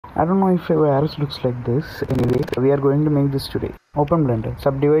I don't know if a virus looks like this. Anyway, we are going to make this today. Open Blender.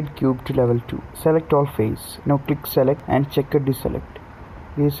 Subdivide cube to level 2. Select all face. Now click select and check deselect.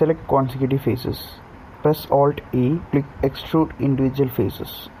 We select consecutive faces. Press Alt A, click extrude individual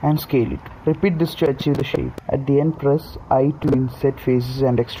faces and scale it. Repeat this to achieve the shape. At the end, press I to insert faces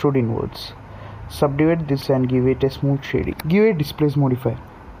and extrude inwards. Subdivide this and give it a smooth shading. Give a displace modifier.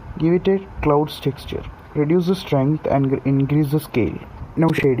 Give it a clouds texture. Reduce the strength and increase the scale. Now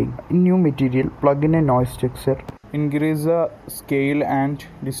shading. In new material, plug in a noise texture. Increase the scale and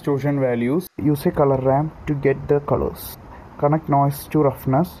distortion values. Use a color ramp to get the colors. Connect noise to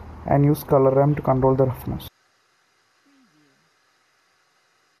roughness and use color ramp to control the roughness.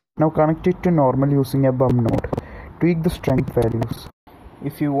 Now connect it to normal using a bump node. Tweak the strength values.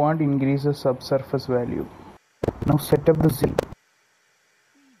 If you want, increase the subsurface value. Now set up the scene.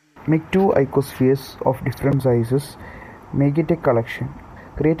 Make 2 icospheres of different sizes. Make it a collection.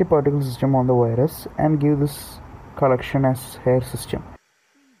 Create a particle system on the virus and give this collection as hair system.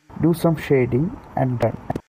 Do some shading and done.